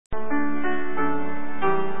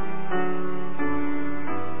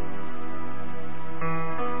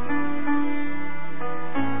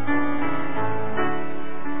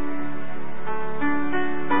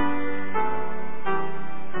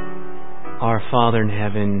Our Father in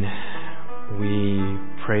heaven, we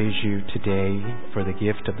praise you today for the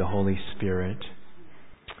gift of the Holy Spirit,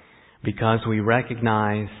 because we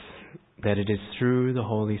recognize that it is through the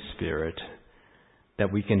Holy Spirit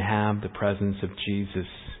that we can have the presence of Jesus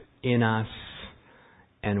in us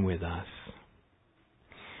and with us.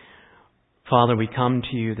 Father, we come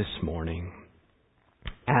to you this morning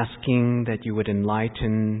asking that you would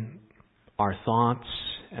enlighten our thoughts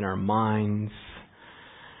and our minds.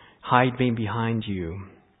 Hide me behind you.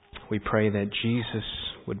 We pray that Jesus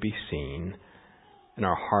would be seen and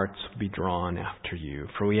our hearts would be drawn after you.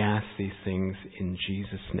 For we ask these things in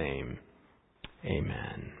Jesus' name.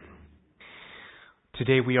 Amen.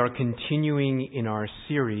 Today we are continuing in our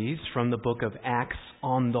series from the book of Acts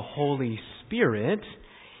on the Holy Spirit.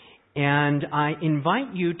 And I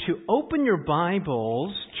invite you to open your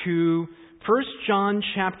Bibles to 1 John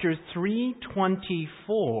chapter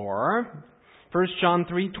 3:24. 1 John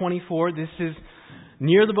 3:24. This is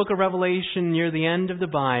near the book of Revelation, near the end of the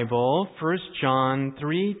Bible. 1 John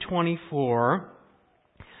 3:24.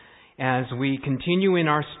 As we continue in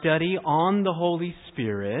our study on the Holy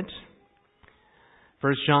Spirit.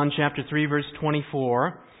 1 John chapter 3 verse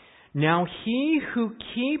 24. Now he who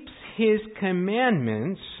keeps his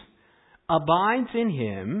commandments abides in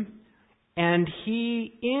him, and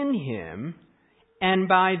he in him, and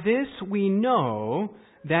by this we know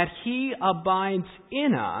that he abides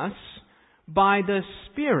in us by the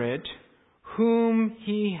Spirit whom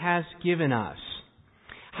he has given us.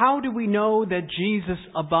 How do we know that Jesus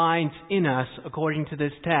abides in us according to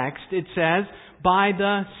this text? It says, by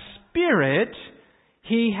the Spirit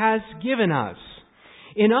he has given us.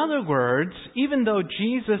 In other words, even though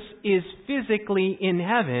Jesus is physically in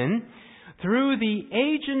heaven, through the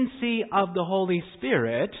agency of the Holy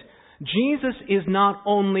Spirit, Jesus is not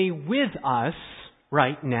only with us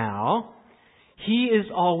right now, he is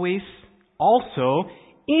always also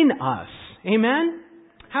in us. Amen?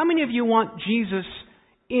 How many of you want Jesus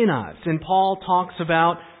in us? And Paul talks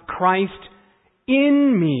about Christ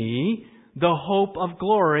in me, the hope of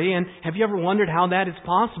glory. And have you ever wondered how that is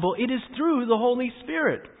possible? It is through the Holy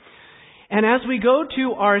Spirit. And as we go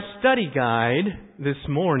to our study guide this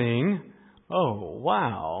morning, oh,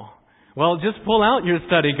 wow. Well, just pull out your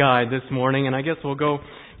study guide this morning, and I guess we'll go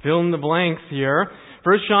fill in the blanks here.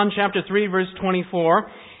 1 John chapter 3, verse 24.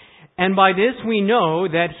 And by this we know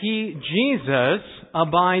that he, Jesus,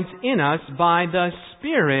 abides in us by the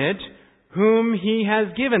Spirit whom he has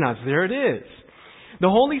given us. There it is. The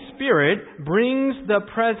Holy Spirit brings the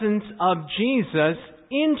presence of Jesus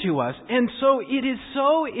into us. And so it is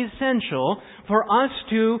so essential for us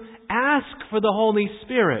to ask for the Holy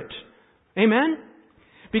Spirit. Amen?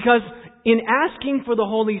 Because in asking for the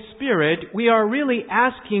Holy Spirit, we are really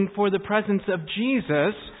asking for the presence of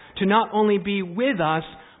Jesus to not only be with us,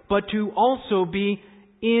 but to also be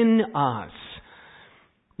in us.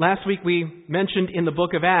 Last week we mentioned in the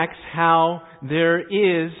book of Acts how there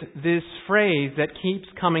is this phrase that keeps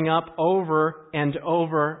coming up over and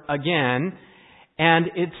over again. And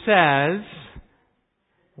it says,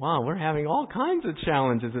 wow, we're having all kinds of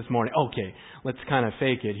challenges this morning. Okay, let's kind of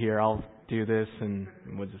fake it here. I'll do this and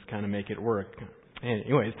we'll just kind of make it work.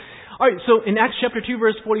 Anyways. All right, so in Acts chapter 2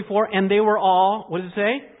 verse 44, and they were all, what does it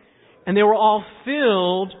say? And they were all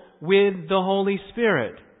filled with the Holy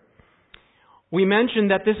Spirit. We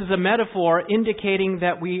mentioned that this is a metaphor indicating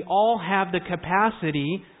that we all have the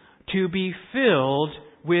capacity to be filled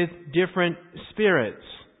with different spirits.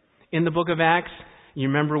 In the book of Acts, you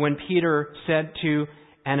remember when Peter said to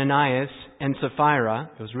Ananias and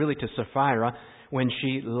Sapphira, it was really to Sapphira, when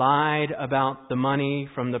she lied about the money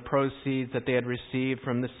from the proceeds that they had received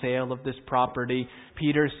from the sale of this property,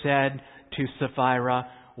 Peter said to Sapphira,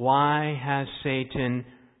 why has Satan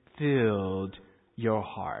filled your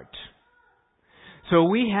heart? So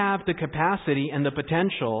we have the capacity and the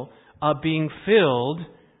potential of being filled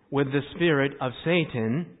with the spirit of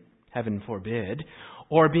Satan, heaven forbid,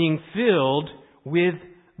 or being filled with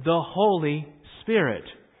the Holy Spirit.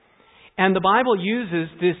 And the Bible uses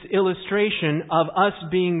this illustration of us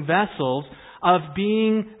being vessels, of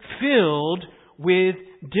being filled with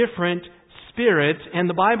different spirits. And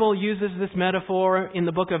the Bible uses this metaphor in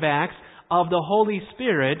the book of Acts of the Holy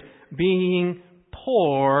Spirit being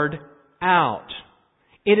poured out.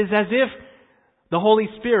 It is as if the Holy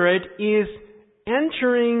Spirit is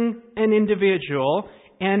entering an individual,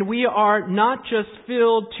 and we are not just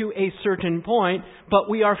filled to a certain point, but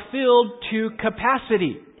we are filled to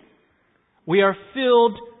capacity. We are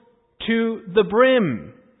filled to the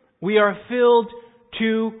brim. We are filled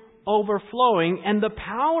to overflowing. And the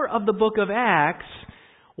power of the book of Acts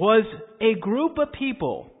was a group of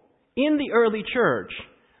people in the early church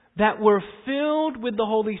that were filled with the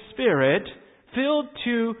Holy Spirit, filled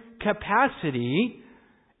to capacity,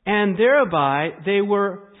 and thereby they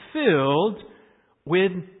were filled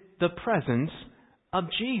with the presence of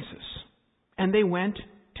Jesus. And they went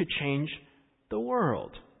to change the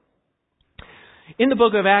world. In the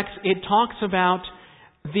book of Acts, it talks about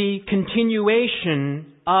the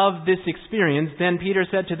continuation of this experience. Then Peter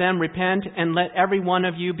said to them, "Repent and let every one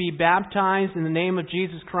of you be baptized in the name of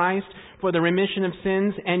Jesus Christ for the remission of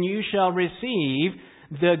sins, and you shall receive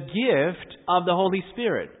the gift of the Holy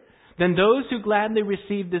Spirit." Then those who gladly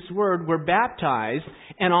received this word were baptized,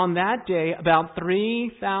 and on that day about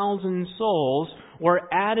 3,000 souls were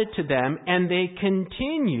added to them, and they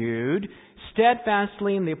continued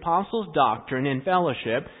steadfastly in the apostles' doctrine and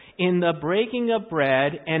fellowship, in the breaking of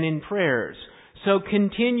bread and in prayers. So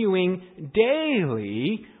continuing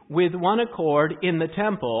daily with one accord in the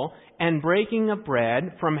temple and breaking of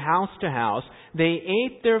bread from house to house, they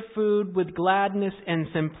ate their food with gladness and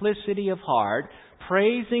simplicity of heart,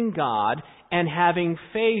 praising God and having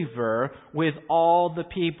favor with all the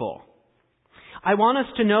people. I want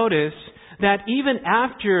us to notice that even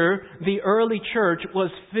after the early church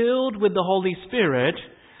was filled with the Holy Spirit,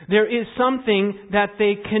 there is something that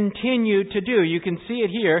they continued to do. You can see it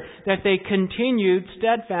here, that they continued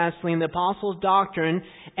steadfastly in the apostles' doctrine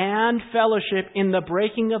and fellowship, in the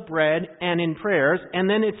breaking of bread and in prayers. And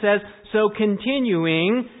then it says, so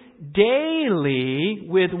continuing daily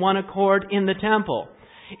with one accord in the temple.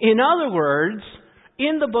 In other words,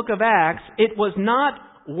 in the book of Acts, it was not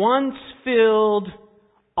once filled,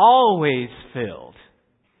 always filled.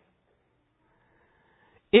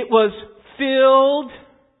 It was filled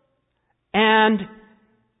and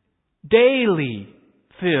daily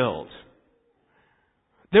filled.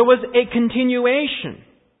 There was a continuation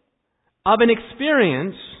of an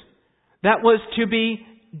experience that was to be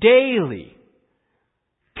daily,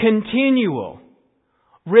 continual,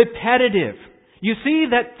 repetitive. You see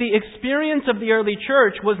that the experience of the early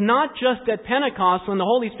church was not just at Pentecost when the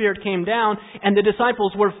Holy Spirit came down and the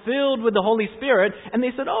disciples were filled with the Holy Spirit and they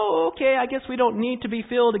said, oh, okay, I guess we don't need to be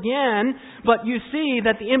filled again. But you see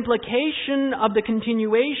that the implication of the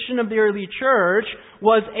continuation of the early church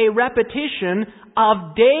was a repetition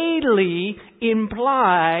of daily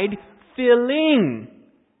implied filling.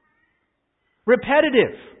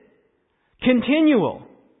 Repetitive. Continual.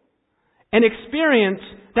 An experience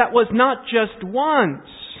that was not just once,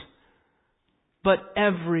 but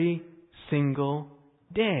every single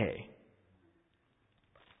day.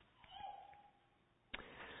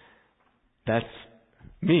 That's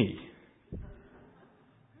me.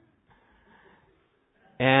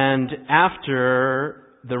 And after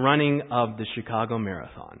the running of the Chicago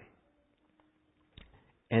Marathon,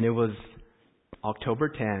 and it was October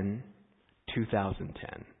 10,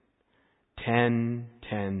 2010. 10.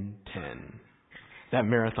 That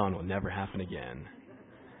marathon will never happen again.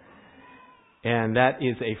 And that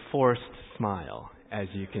is a forced smile, as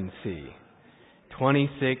you can see.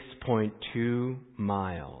 26.2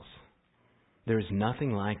 miles. There's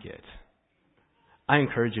nothing like it. I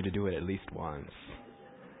encourage you to do it at least once.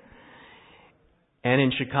 And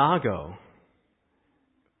in Chicago,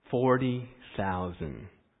 40,000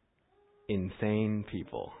 insane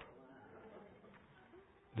people.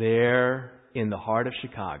 There in the heart of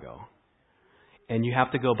Chicago. And you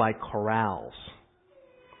have to go by corrals.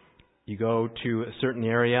 You go to a certain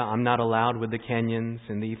area. I'm not allowed with the Kenyans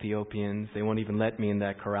and the Ethiopians. They won't even let me in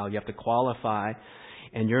that corral. You have to qualify.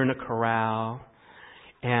 And you're in a corral.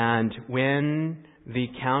 And when the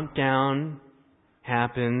countdown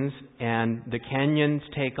happens and the Kenyans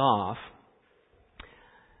take off,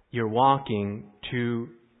 you're walking to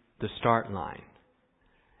the start line.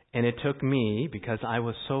 And it took me, because I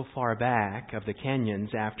was so far back of the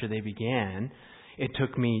Kenyans after they began, it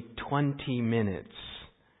took me 20 minutes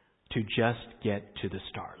to just get to the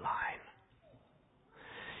start line.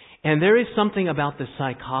 And there is something about the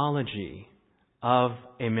psychology of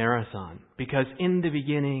a marathon. Because in the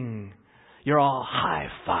beginning, you're all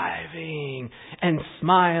high-fiving and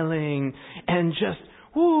smiling and just,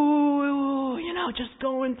 just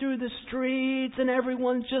going through the streets and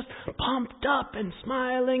everyone's just pumped up and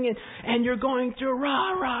smiling and you're going through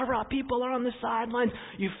rah, rah, rah. People are on the sidelines.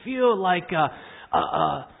 You feel like a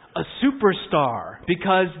superstar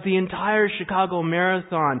because the entire Chicago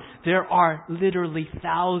Marathon, there are literally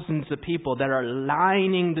thousands of people that are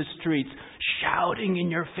lining the streets, shouting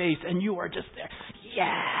in your face, and you are just there. Yes!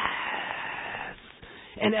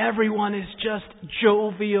 And everyone is just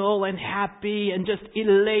jovial and happy and just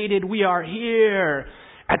elated. We are here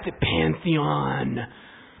at the pantheon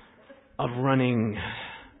of running.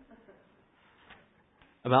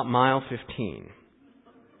 About mile 15.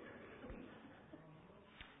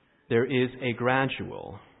 there is a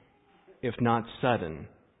gradual, if not sudden,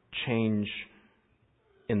 change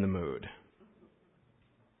in the mood.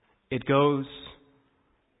 It goes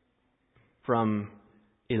from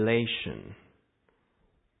elation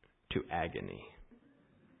to agony.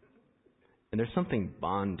 And there's something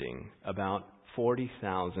bonding about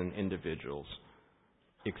 40,000 individuals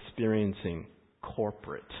experiencing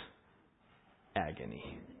corporate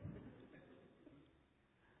agony.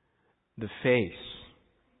 The face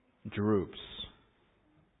droops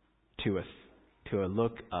to a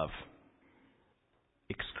look of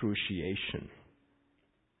excruciation.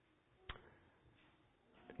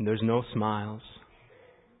 And there's no smiles,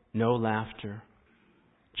 no laughter,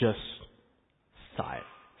 just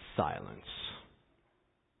silence.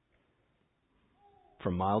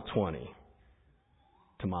 From mile 20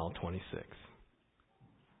 to mile 26.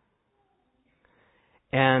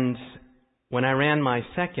 And when I ran my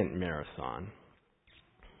second marathon,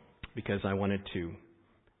 because I wanted to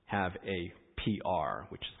have a PR,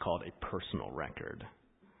 which is called a personal record.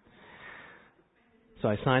 So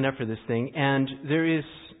I signed up for this thing, and there is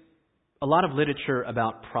a lot of literature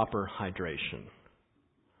about proper hydration.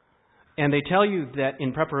 And they tell you that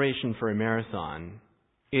in preparation for a marathon,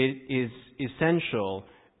 it is essential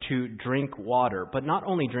to drink water, but not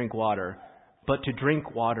only drink water, but to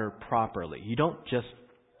drink water properly. You don't just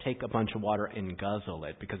take a bunch of water and guzzle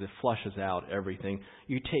it because it flushes out everything.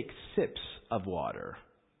 You take sips of water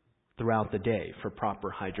throughout the day for proper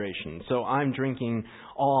hydration. So I'm drinking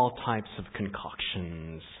all types of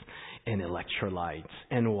concoctions and electrolytes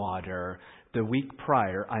and water. The week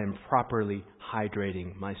prior, I am properly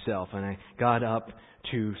hydrating myself. And I got up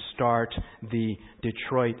to start the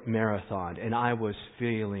Detroit Marathon, and I was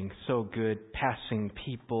feeling so good, passing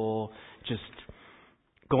people, just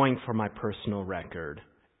going for my personal record.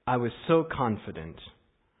 I was so confident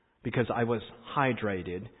because I was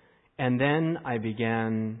hydrated, and then I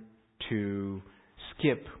began to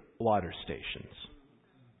skip water stations,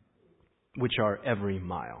 which are every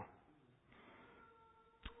mile.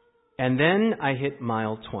 And then I hit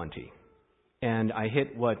mile 20, and I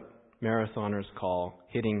hit what marathoners call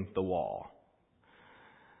hitting the wall.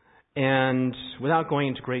 And without going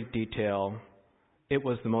into great detail, it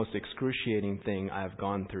was the most excruciating thing I've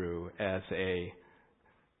gone through as a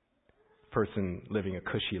person living a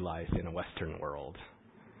cushy life in a Western world.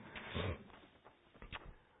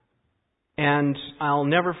 And I'll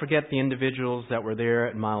never forget the individuals that were there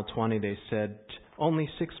at mile 20. They said, only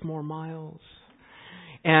 6 more miles.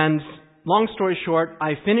 And long story short,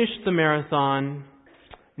 I finished the marathon.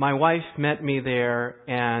 My wife met me there,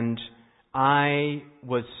 and I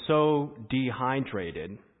was so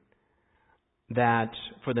dehydrated that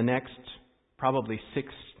for the next probably 6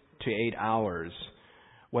 to 8 hours,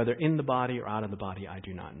 whether in the body or out of the body, I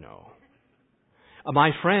do not know.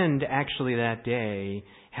 My friend actually that day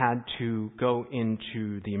had to go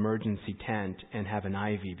into the emergency tent and have an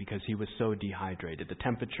IV because he was so dehydrated. The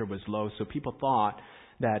temperature was low, so people thought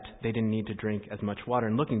that they didn't need to drink as much water.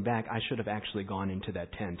 And looking back, I should have actually gone into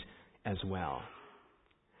that tent as well.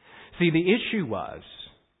 See, the issue was,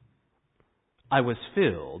 I was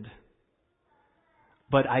filled,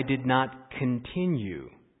 but I did not continue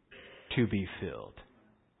to be filled.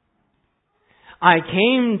 I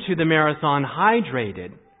came to the marathon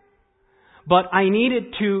hydrated, but I needed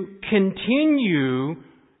to continue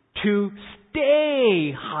to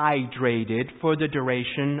stay hydrated for the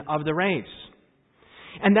duration of the race.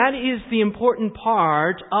 And that is the important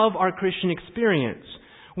part of our Christian experience.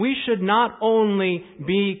 We should not only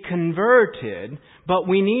be converted, but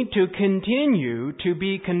we need to continue to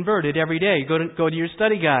be converted every day. Go to your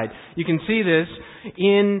study guide. You can see this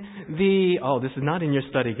in this is not in your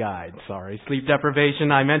study guide. Sorry, sleep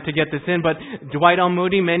deprivation. I meant to get this in, but Dwight L.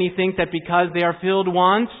 Moody, many think that because they are filled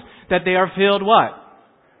once, that they are filled what?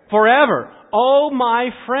 Forever. Oh, my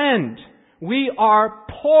friend. We are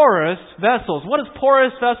porous vessels. What does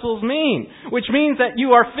porous vessels mean? Which means that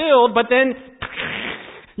you are filled, but then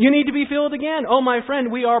you need to be filled again. Oh, my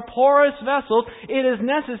friend, we are porous vessels. It is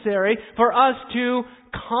necessary for us to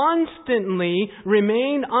constantly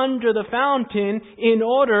remain under the fountain in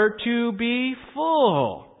order to be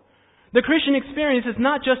full. The Christian experience is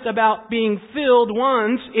not just about being filled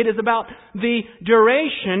once. It is about the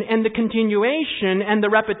duration and the continuation and the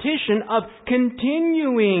repetition of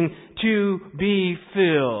continuing to be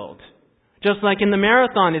filled. Just like in the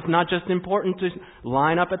marathon, it's not just important to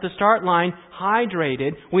line up at the start line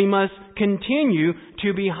hydrated. We must continue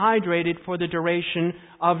to be hydrated for the duration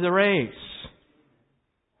of the race.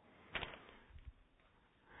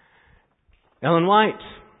 Ellen White,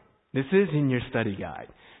 this is in your study guide.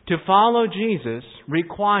 To follow Jesus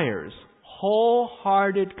requires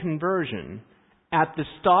wholehearted conversion at the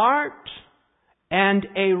start and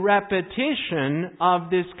a repetition of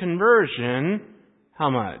this conversion, how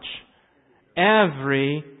much?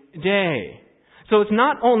 Every day. So it's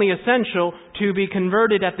not only essential to be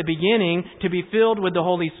converted at the beginning, to be filled with the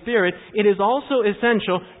Holy Spirit, it is also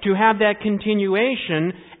essential to have that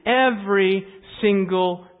continuation every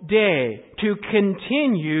single day, to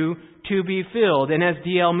continue to be filled. And as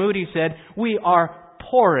D.L. Moody said, we are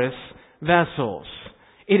porous vessels.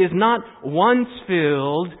 It is not once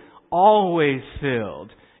filled, always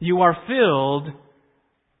filled. You are filled,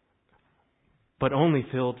 but only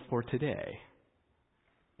filled for today.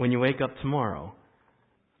 When you wake up tomorrow,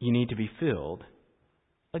 you need to be filled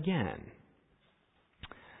again.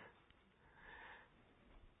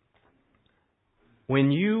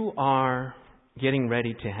 When you are getting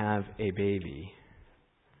ready to have a baby,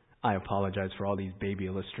 I apologize for all these baby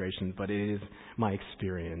illustrations, but it is my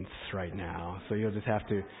experience right now. So you'll just have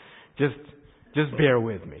to just bear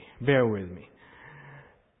with me. Bear with me.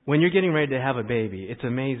 When you're getting ready to have a baby, it's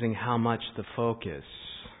amazing how much the focus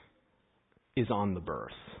is on the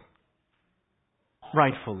birth.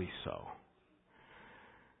 Rightfully so.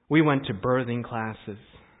 We went to birthing classes,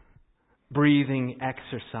 breathing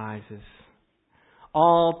exercises,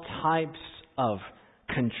 all types of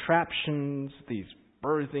contraptions, these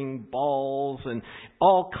birthing balls, and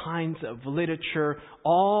all kinds of literature,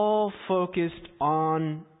 all focused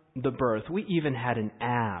on the birth. We even had an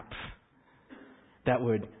app that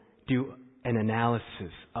would do an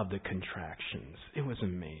analysis of the contractions. It was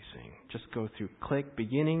amazing. Just go through click,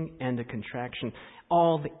 beginning, end of contraction,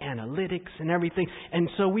 all the analytics and everything. And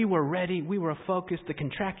so we were ready. We were focused. The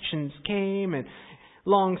contractions came, and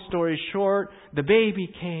long story short, the baby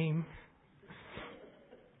came.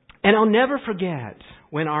 And I'll never forget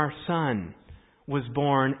when our son was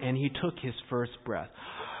born and he took his first breath.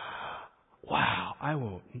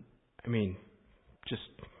 Wow, just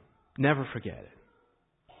never forget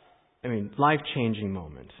it. Life-changing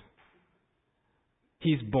moment.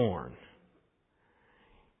 He's born.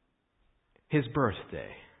 His birthday.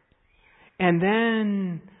 And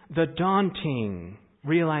then the daunting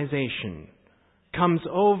realization comes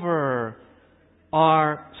over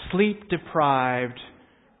our sleep-deprived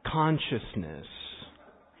consciousness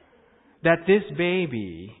that this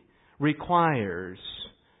baby requires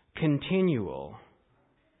continual,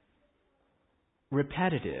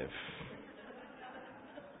 repetitive,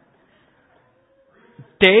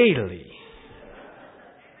 daily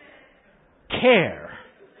care.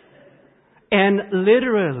 And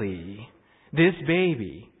literally, this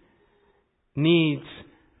baby needs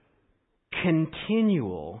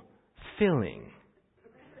continual filling,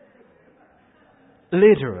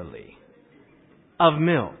 literally, of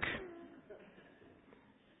milk.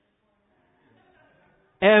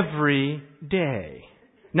 Every day.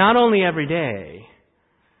 Not only every day,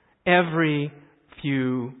 every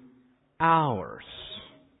few hours.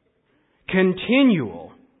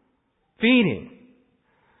 Continual feeding.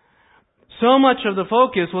 So much of the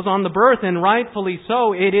focus was on the birth, and rightfully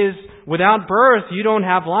so. It is, without birth, you don't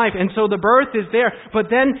have life. And so the birth is there. But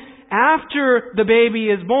then, after the baby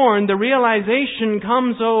is born, the realization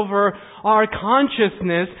comes over our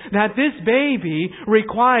consciousness that this baby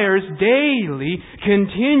requires daily,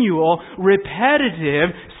 continual,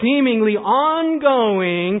 repetitive, seemingly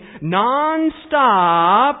ongoing,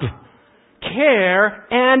 non-stop care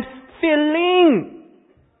and filling.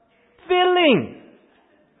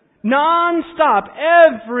 Non-stop,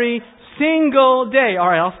 every single day. All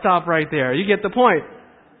right, I'll stop right there. You get the point.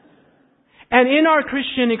 And in our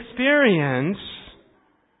Christian experience,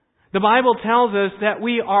 the Bible tells us that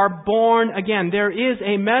we are born again. There is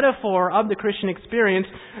a metaphor of the Christian experience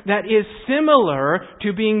that is similar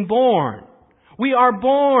to being born. We are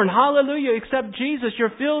born, hallelujah, except Jesus,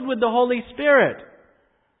 you're filled with the Holy Spirit.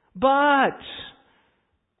 But,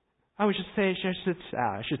 I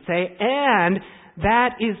should say, and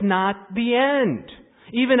that is not the end.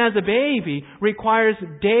 Even as a baby requires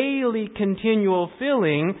daily continual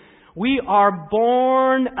filling, we are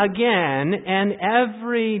born again, and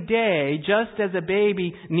every day, just as a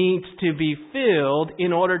baby needs to be filled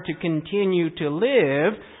in order to continue to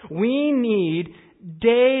live, we need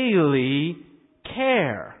daily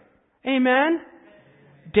care. Amen?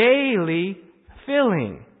 Daily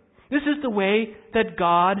filling. This is the way that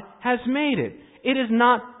God has made it. It is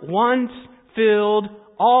not once filled,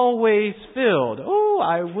 always filled. Oh,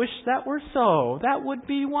 I wish that were so. That would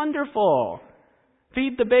be wonderful.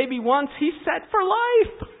 Feed the baby once, he's set for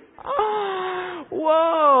life. Oh,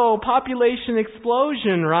 whoa, population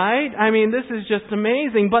explosion, right? This is just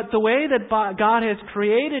amazing. But the way that God has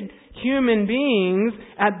created human beings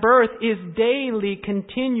at birth is daily,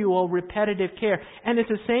 continual, repetitive care. And it's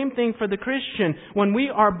the same thing for the Christian. When we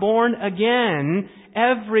are born again,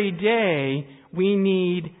 every day we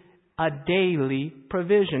need a daily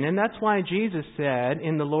provision. And that's why Jesus said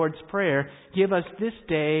in the Lord's Prayer, give us this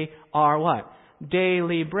day our what?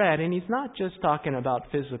 Daily bread. And He's not just talking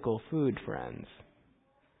about physical food, friends.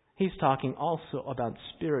 He's talking also about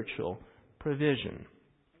spiritual provision.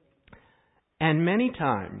 And many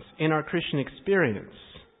times in our Christian experience,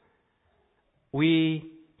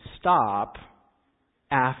 we stop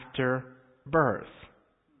after birth.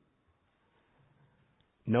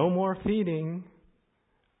 No more feeding.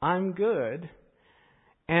 I'm good.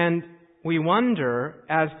 And we wonder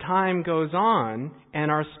as time goes on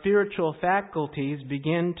and our spiritual faculties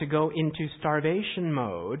begin to go into starvation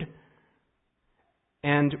mode,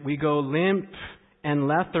 and we go limp and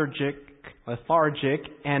lethargic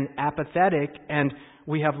and apathetic, and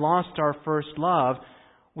we have lost our first love,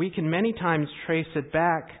 we can many times trace it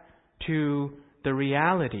back to the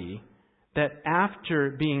reality that after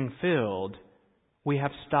being filled, we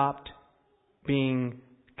have stopped being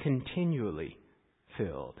continually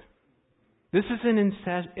filled. This is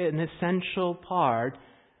an essential part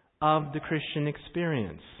of the Christian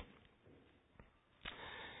experience.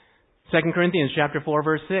 2 Corinthians chapter 4,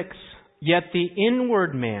 verse 6. Yet the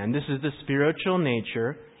inward man, this is the spiritual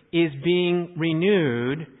nature, is being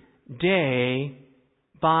renewed day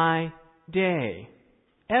by day.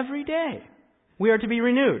 Every day we are to be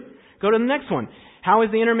renewed. Go to the next one. How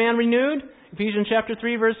is the inner man renewed? Ephesians chapter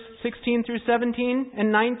 3, verse 16 through 17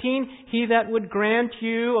 and 19. He that would grant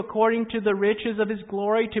you, according to the riches of His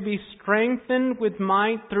glory, to be strengthened with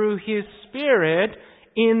might through His Spirit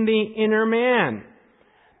in the inner man,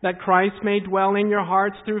 that Christ may dwell in your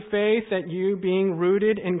hearts through faith, that you, being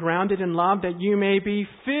rooted and grounded in love, that you may be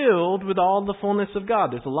filled with all the fullness of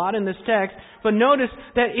God. There's a lot in this text, but notice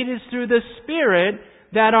that it is through the Spirit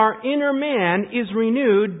that our inner man is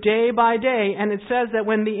renewed day by day. And it says that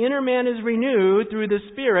when the inner man is renewed through the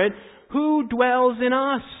Spirit, who dwells in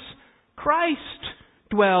us? Christ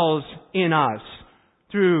dwells in us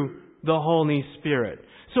through the Holy Spirit.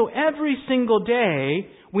 So every single day,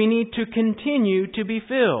 we need to continue to be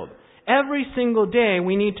filled. Every single day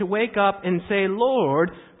we need to wake up and say,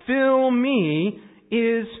 Lord, fill me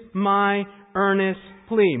is my earnest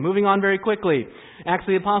plea. Moving on very quickly. Acts of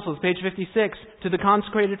the Apostles, page 56. To the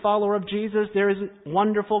consecrated follower of Jesus, there is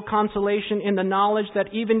wonderful consolation in the knowledge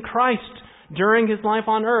that even Christ, during His life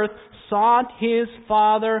on earth, sought His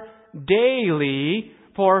Father daily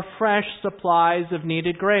for fresh supplies of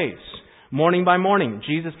needed grace. Morning by morning,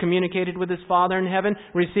 Jesus communicated with His Father in heaven,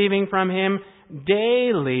 receiving from Him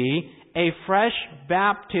daily a fresh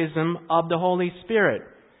baptism of the Holy Spirit.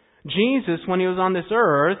 Jesus, when He was on this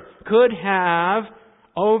earth, could have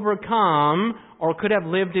overcome or could have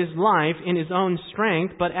lived His life in His own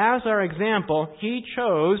strength, but as our example, He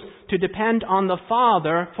chose to depend on the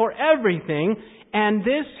Father for everything, and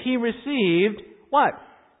this He received, what?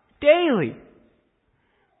 Daily.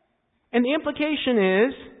 And the implication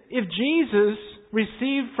is, if Jesus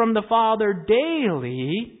received from the Father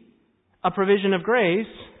daily a provision of grace,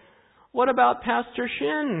 what about Pastor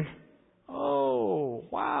Shin? Oh,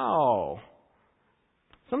 wow.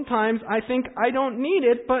 Sometimes I think I don't need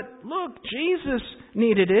it, but look, Jesus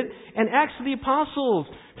needed it. And Acts of the Apostles,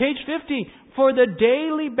 page 50, for the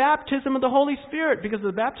daily baptism of the Holy Spirit, because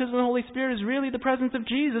the baptism of the Holy Spirit is really the presence of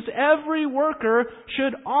Jesus, every worker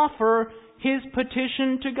should offer his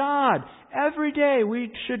petition to God. Every day we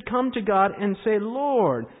should come to God and say,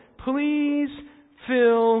 Lord, please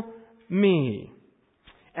fill me.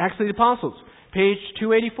 Acts of the Apostles, page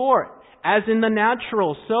 284. As in the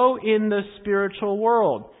natural, so in the spiritual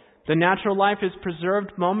world. The natural life is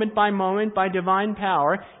preserved moment by divine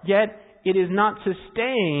power, yet it is not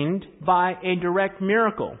sustained by a direct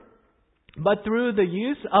miracle, but through the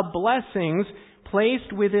use of blessings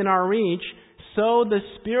placed within our reach. So the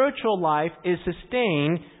spiritual life is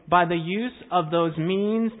sustained by the use of those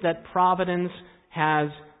means that providence has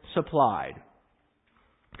supplied.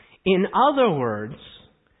 In other words,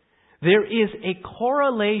 there is a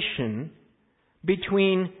correlation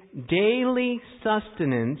between daily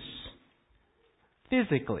sustenance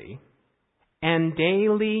physically and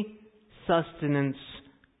daily sustenance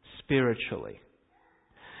spiritually.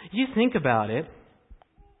 You think about it,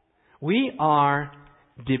 we are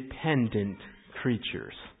dependent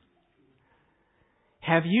creatures.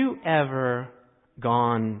 Have you ever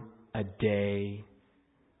gone a day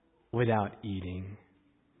without eating?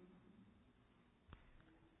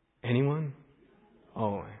 Anyone?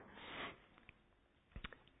 Oh,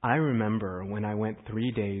 I remember when I went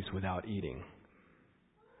 3 days without eating.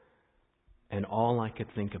 and all I could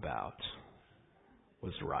think about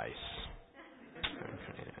was rice.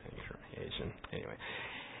 Anyway.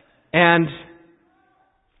 And,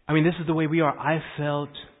 this is the way we are. I felt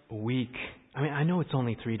weak. I know it's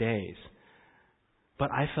only 3 days,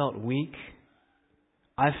 but I felt weak.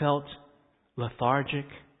 I felt lethargic.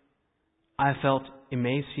 I felt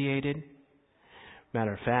emaciated.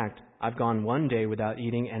 Matter of fact, I've gone 1 day without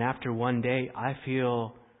eating, and after 1 day, I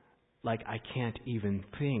feel like I can't even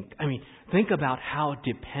think. Think about how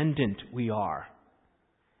dependent we are.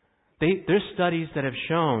 There's studies that have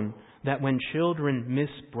shown that when children miss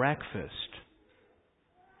breakfast,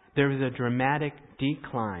 there is a dramatic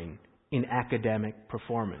decline in academic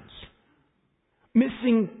performance.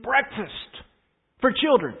 Missing breakfast for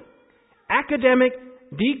children. Academic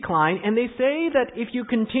decline. And they say that if you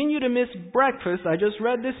continue to miss breakfast, I just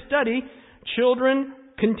read this study, children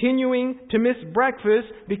continuing to miss breakfast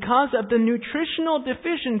because of the nutritional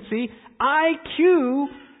deficiency, IQ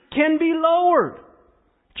can be lowered.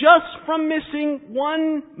 Just from missing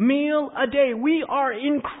 1 meal a day. We are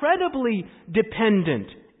incredibly dependent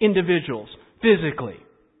individuals physically.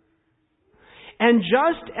 And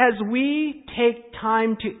just as we take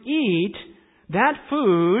time to eat, that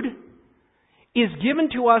food is given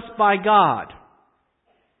to us by God.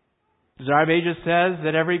 Zarvages says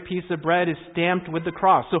that every piece of bread is stamped with the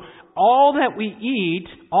cross. So all that we eat,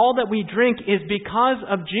 all that we drink is because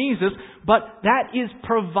of Jesus, but that is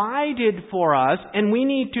provided for us, and we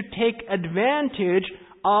need to take advantage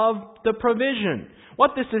of the provision.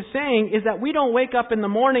 What this is saying is that we don't wake up in the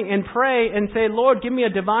morning and pray and say, Lord, give me a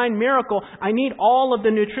divine miracle. I need all of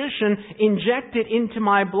the nutrition injected into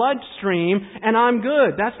my bloodstream, and I'm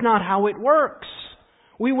good. That's not how it works.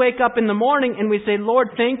 We wake up in the morning and we say, Lord,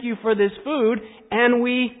 thank you for this food, and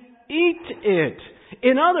we eat it.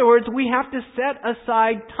 In other words, we have to set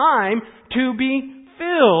aside time to be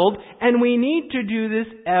filled, and we need to do this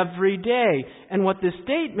every day. And what this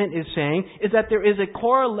statement is saying is that there is a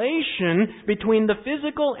correlation between the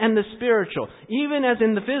physical and the spiritual. Even as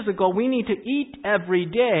in the physical, we need to eat every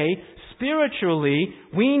day. Spiritually,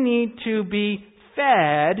 we need to be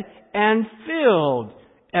fed and filled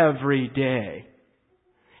every day.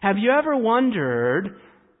 Have you ever wondered,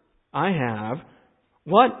 I have,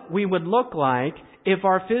 what we would look like if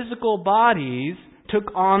our physical bodies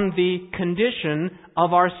took on the condition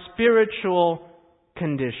of our spiritual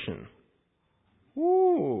condition?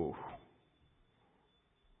 Ooh.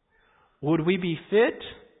 Would we be fit?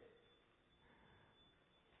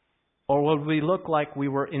 Or would we look like we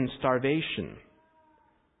were in starvation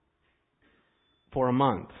for a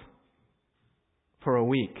month, for a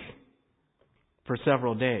week, for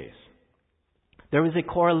several days? There is a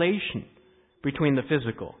correlation between the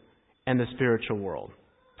physical and the spiritual world.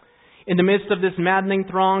 In the midst of this maddening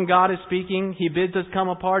throng, God is speaking. He bids us come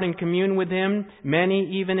apart and commune with Him.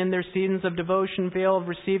 Many, even in their seasons of devotion, fail of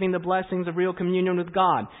receiving the blessings of real communion with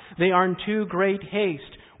God. They are in too great haste.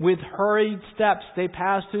 With hurried steps, they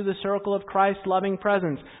pass through the circle of Christ's loving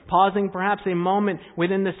presence, pausing perhaps a moment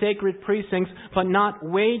within the sacred precincts, but not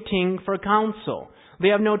waiting for counsel. They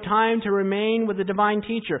have no time to remain with the divine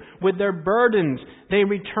teacher. With their burdens, they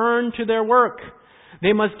return to their work.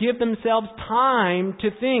 They must give themselves time to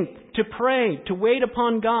think, to pray, to wait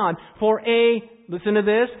upon God for listen to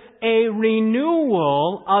this, a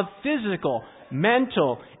renewal of physical,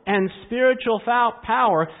 mental, and spiritual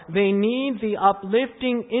power. They need the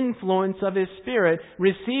uplifting influence of His Spirit.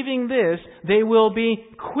 Receiving this, they will be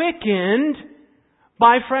quickened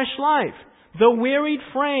by fresh life. The wearied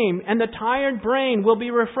frame and the tired brain will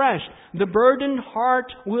be refreshed. The burdened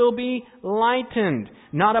heart will be lightened.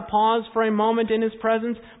 Not a pause for a moment in His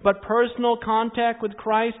presence, but personal contact with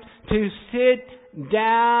Christ to sit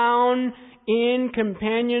down in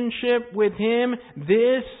companionship with Him.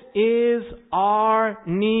 This is our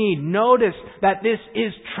need. Notice that this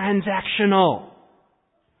is transactional.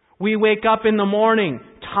 We wake up in the morning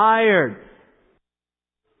tired,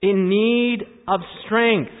 in need of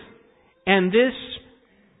strength. And this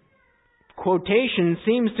quotation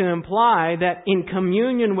seems to imply that in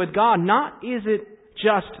communion with God, not is it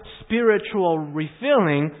just spiritual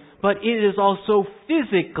refilling, but it is also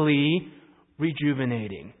physically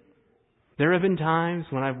rejuvenating. There have been times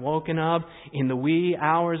when I've woken up in the wee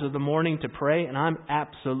hours of the morning to pray and I'm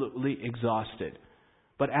absolutely exhausted.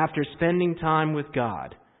 But after spending time with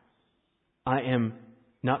God, I am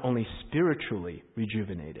not only spiritually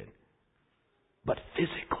rejuvenated, but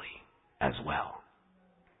physically as well.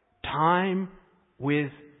 Time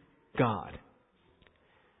with God.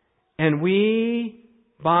 And we,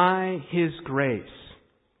 by His grace,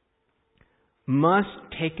 must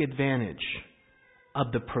take advantage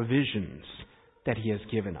of the provisions that He has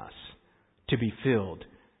given us to be filled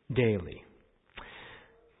daily.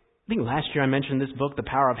 I think last year I mentioned this book, The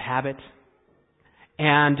Power of Habit.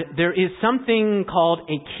 And there is something called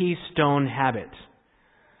a keystone habit.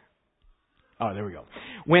 Oh, there we go.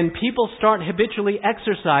 When people start habitually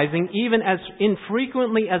exercising, even as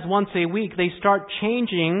infrequently as once a week, they start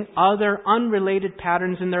changing other unrelated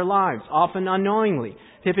patterns in their lives, often unknowingly.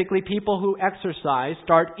 Typically, people who exercise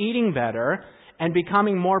start eating better and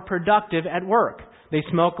becoming more productive at work. They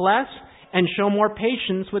smoke less and show more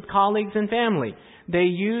patience with colleagues and family. They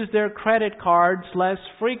use their credit cards less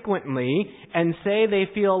frequently and say they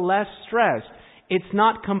feel less stressed. It's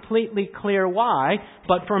not completely clear why,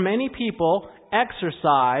 but for many people,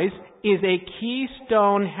 exercise is a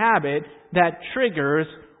keystone habit that triggers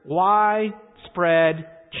widespread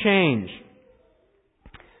change.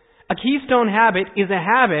 A keystone habit is a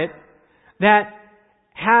habit that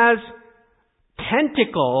has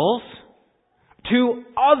tentacles to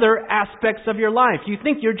other aspects of your life. You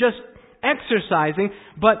think you're just exercising,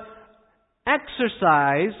 but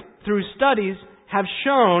exercise, through studies, have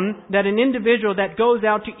shown that an individual that goes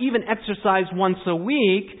out to even exercise once a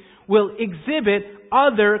week will exhibit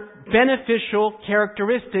other beneficial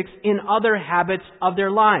characteristics in other habits of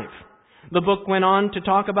their life. The book went on to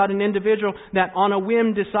talk about an individual that on a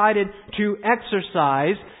whim decided to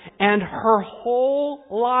exercise, and her whole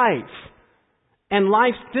life and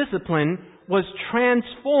life's discipline was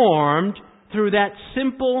transformed through that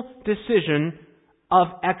simple decision of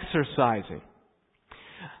exercising.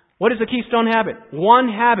 What is a keystone habit? One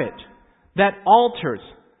habit that alters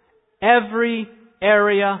every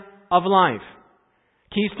area of life.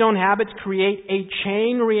 Keystone habits create a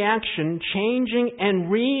chain reaction, changing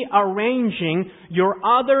and rearranging your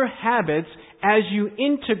other habits as you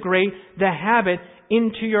integrate the habit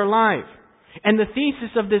into your life. And the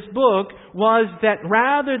thesis of this book was that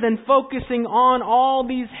rather than focusing on all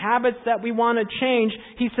these habits that we want to change,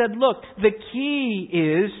 he said, look, the key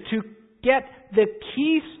is to get the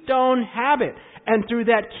keystone habit. And through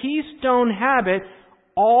that keystone habit,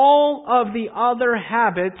 all of the other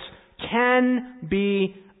habits can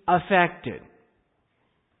be affected.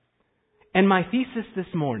 And my thesis this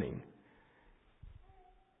morning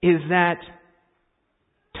is that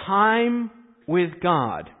time with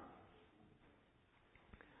God,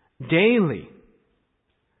 daily,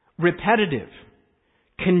 repetitive,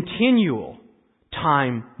 continual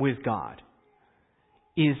time with God,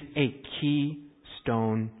 is a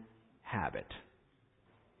keystone habit.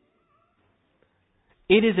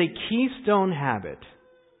 It is a keystone habit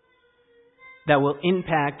that will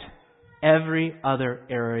impact every other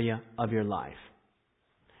area of your life.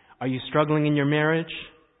 Are you struggling in your marriage?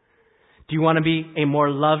 Do you want to be a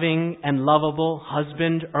more loving and lovable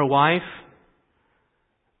husband or wife?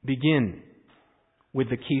 Begin with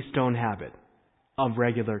the keystone habit of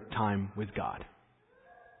regular time with God.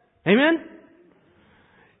 Amen?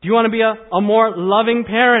 Do you want to be a more loving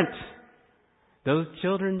parent? Those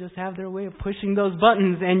children just have their way of pushing those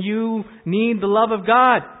buttons, and you need the love of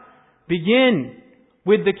God. Begin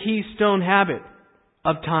with the keystone habit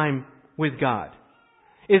of time with God.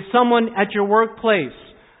 Is someone at your workplace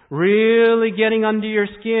really getting under your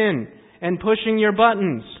skin and pushing your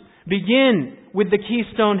buttons? Begin with the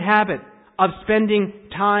keystone habit of spending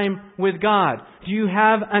time with God. Do you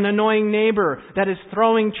have an annoying neighbor that is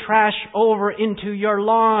throwing trash over into your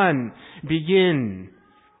lawn? Begin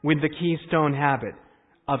with the keystone habit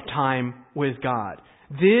of time with God.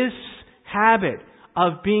 This habit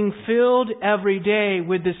of being filled every day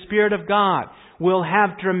with the Spirit of God will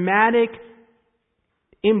have dramatic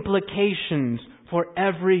implications for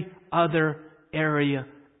every other area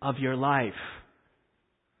of your life.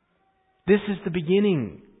 This is the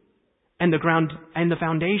beginning and the ground and the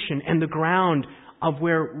foundation and the ground of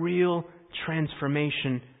where real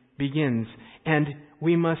transformation begins. And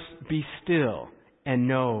we must be still and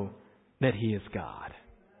know that He is God.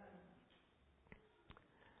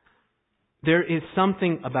 There is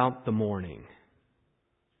something about the morning.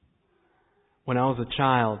 When I was a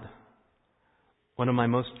child, one of my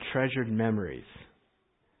most treasured memories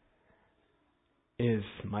is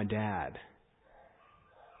my dad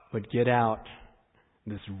would get out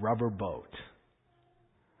this rubber boat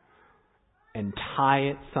and tie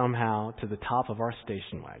it somehow to the top of our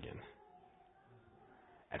station wagon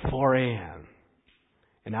at 4 a.m.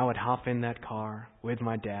 And I would hop in that car with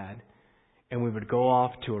my dad, and we would go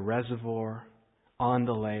off to a reservoir on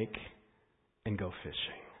the lake and go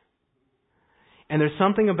fishing. And there's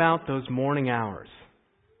something about those morning hours.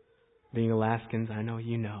 Being Alaskans, I know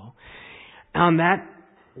you know. On that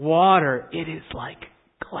water, it is like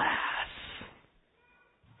glass.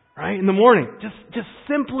 Right? In the morning, just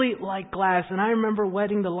simply like glass. And I remember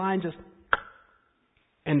wetting the line just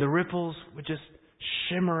And the ripples would just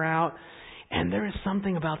shimmer out. And there is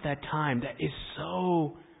something about that time that is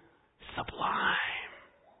so sublime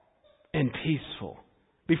and peaceful.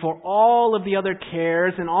 Before all of the other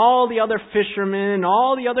cares and all the other fishermen and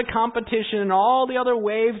all the other competition and all the other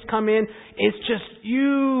waves come in, it's just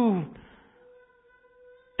you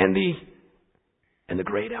and the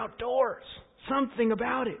great outdoors. Something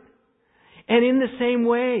about it. And in the same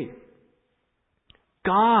way,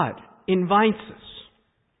 God invites us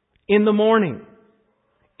in the morning,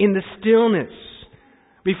 in the stillness,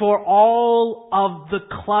 before all of the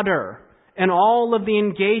clutter and all of the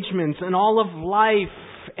engagements and all of life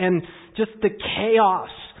and just the chaos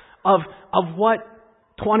of what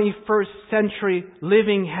 21st century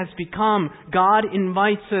living has become. God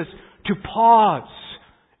invites us to pause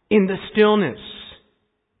in the stillness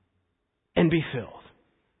and be filled.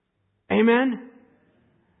 Amen?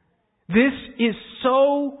 This is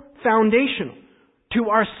so foundational to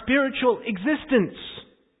our spiritual existence.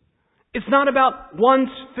 It's not about once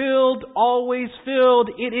filled, always filled.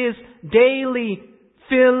 It is daily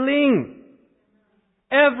filling.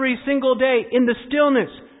 Every single day in the stillness,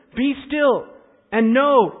 be still and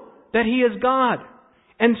know that He is God.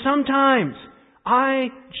 And sometimes I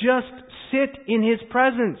just sit in His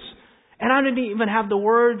presence. And I didn't even have the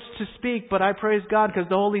words to speak, but I praise God because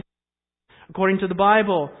the Holy Spirit, according to the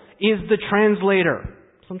Bible, is the translator.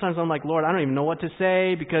 Sometimes I'm like, Lord, I don't even know what to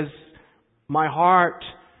say because my heart,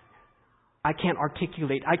 I can't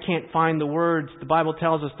articulate. I can't find the words. The Bible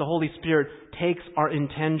tells us the Holy Spirit takes our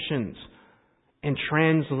intentions and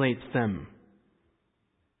translates them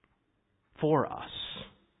for us.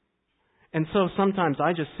 And so sometimes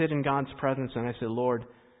I just sit in God's presence and I say, Lord,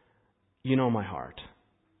 you know my heart.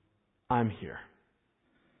 I'm here.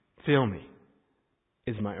 Fill me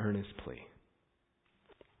is my earnest plea.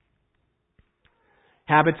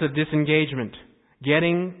 Habits of disengagement.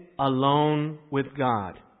 Getting alone with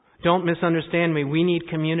God. Don't misunderstand me. We need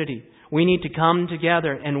community. We need to come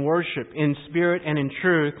together and worship in spirit and in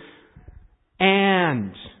truth.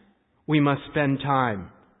 And we must spend time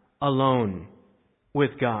alone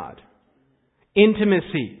with God.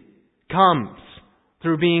 Intimacy comes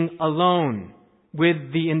through being alone with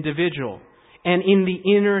the individual. And in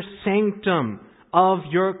the inner sanctum of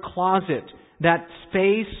your closet, that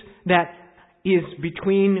space that is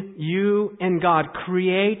between you and God,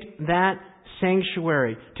 create that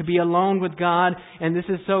sanctuary to be alone with God. And this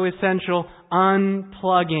is so essential,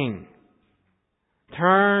 unplugging.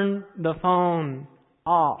 Turn the phone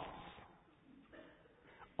off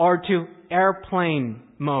or to airplane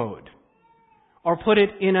mode or put it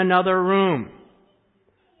in another room.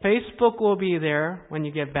 Facebook will be there when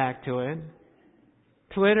you get back to it.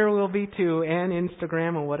 Twitter will be too, and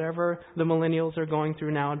Instagram and whatever the millennials are going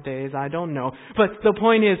through nowadays. I don't know. But the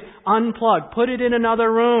point is, unplug. Put it in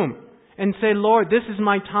another room and say, Lord, this is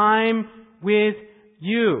my time with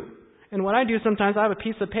you. And what I do sometimes, I have a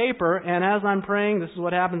piece of paper, and as I'm praying, this is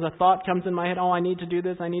what happens. A thought comes in my head. Oh, I need to do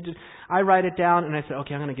this. I write it down, and I say,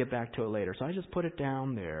 okay, I'm going to get back to it later. So I just put it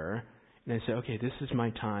down there, and I say, okay, this is my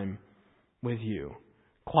time with you.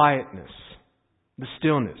 Quietness, the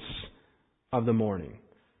stillness of the morning,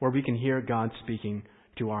 where we can hear God speaking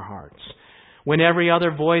to our hearts. When every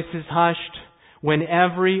other voice is hushed, when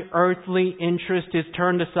every earthly interest is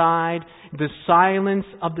turned aside, the silence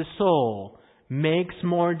of the soul makes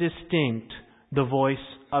more distinct the voice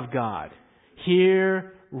of God.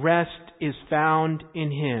 Here, rest is found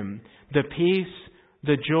in Him. The peace,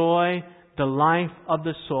 the joy, the life of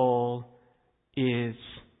the soul is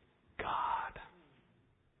God.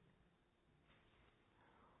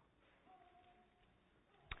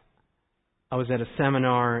 I was at a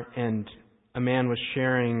seminar and a man was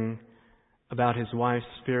sharing about his wife's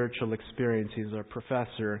spiritual experience. He's a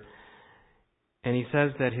professor. And he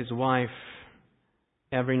says that his wife,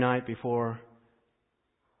 every night before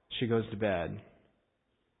she goes to bed,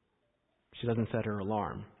 she doesn't set her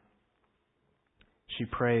alarm. She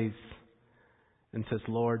prays and says,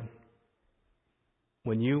 Lord,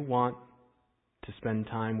 when you want to spend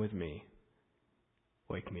time with me,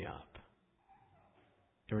 wake me up.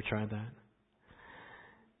 You ever tried that?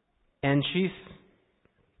 And he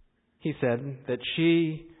said that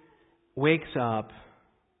she wakes up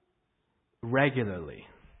regularly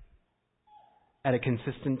at a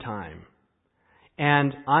consistent time.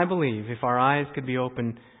 And I believe if our eyes could be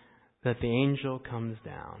open, that the angel comes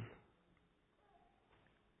down,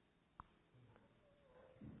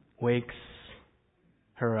 wakes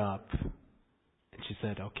her up, and she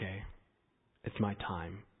said, okay, it's my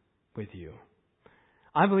time with you.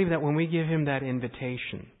 I believe that when we give Him that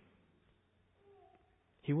invitation,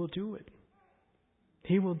 He will do it.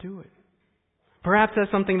 He will do it. Perhaps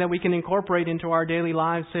that's something that we can incorporate into our daily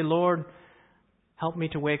lives. Say, Lord, help me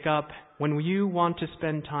to wake up. When you want to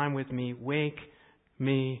spend time with me, wake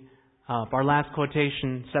me up. Our last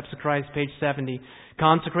quotation, Steps of Christ, page 70.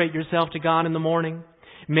 Consecrate yourself to God in the morning.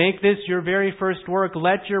 Make this your very first work.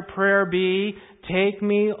 Let your prayer be, take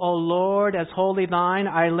me, O Lord, as wholly thine.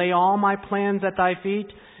 I lay all my plans at thy feet.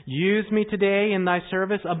 Use me today in thy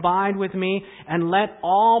service. Abide with me, and let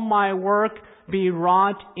all my work be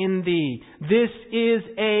wrought in thee. This is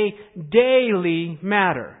a daily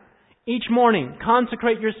matter. Each morning,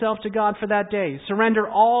 consecrate yourself to God for that day. Surrender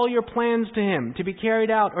all your plans to Him to be carried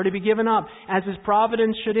out or to be given up as His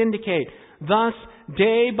providence should indicate. Thus,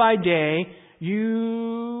 day by day,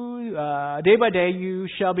 you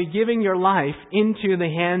shall be giving your life into the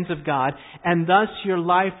hands of God, and thus your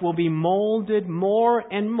life will be molded more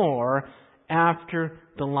and more after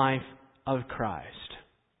the life of Christ.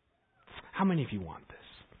 How many of you want this?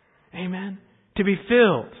 Amen? To be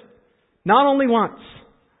filled, not only once,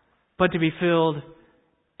 but to be filled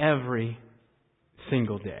every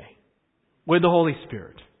single day with the Holy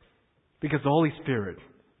Spirit. Because the Holy Spirit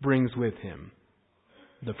brings with Him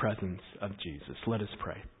the presence of Jesus. Let us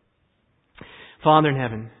pray. Father in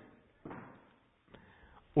heaven,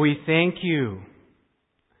 we thank you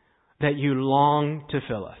that you long to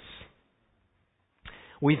fill us.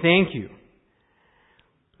 We thank you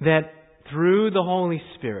that through the Holy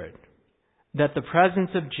Spirit, that the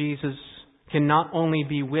presence of Jesus can not only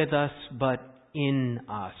be with us, but in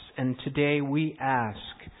us. And today we ask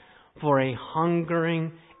for a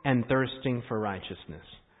hungering and thirsting for righteousness.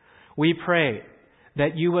 We pray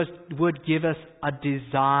that you would give us a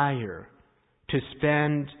desire to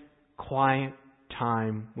spend quiet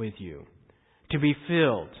time with you. To be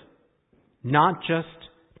filled, not just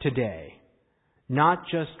today, not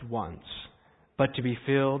just once, but to be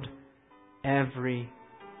filled every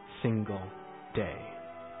single day.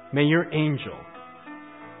 May your angel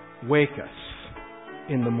wake us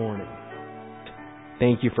in the morning.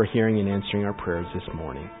 Thank you for hearing and answering our prayers this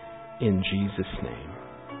morning. In Jesus' name,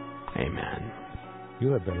 amen.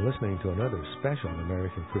 You have been listening to another special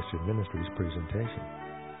American Christian Ministries presentation.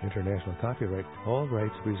 International copyright, all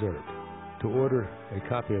rights reserved. To order a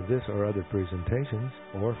copy of this or other presentations,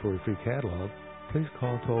 or for a free catalog, please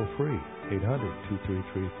call toll-free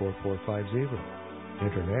 800-233-4450.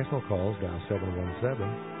 International calls dial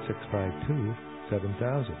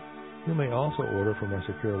 717-652-7000. You may also order from our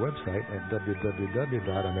secure website at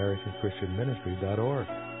www.americanchristianministry.org.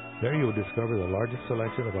 There you will discover the largest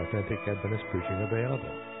selection of authentic Adventist preaching available.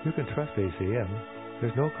 You can trust ACM.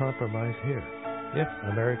 There's no compromise here. If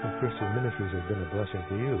American Christian Ministries has been a blessing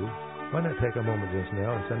to you, why not take a moment just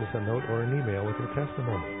now and send us a note or an email with your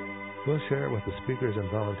testimony? We'll share it with the speakers and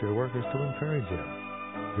volunteer workers to encourage them.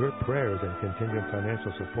 Your prayers and continued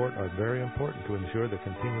financial support are very important to ensure the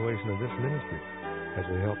continuation of this ministry as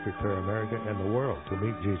we help prepare America and the world to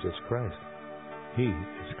meet Jesus Christ. He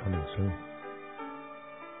is coming soon.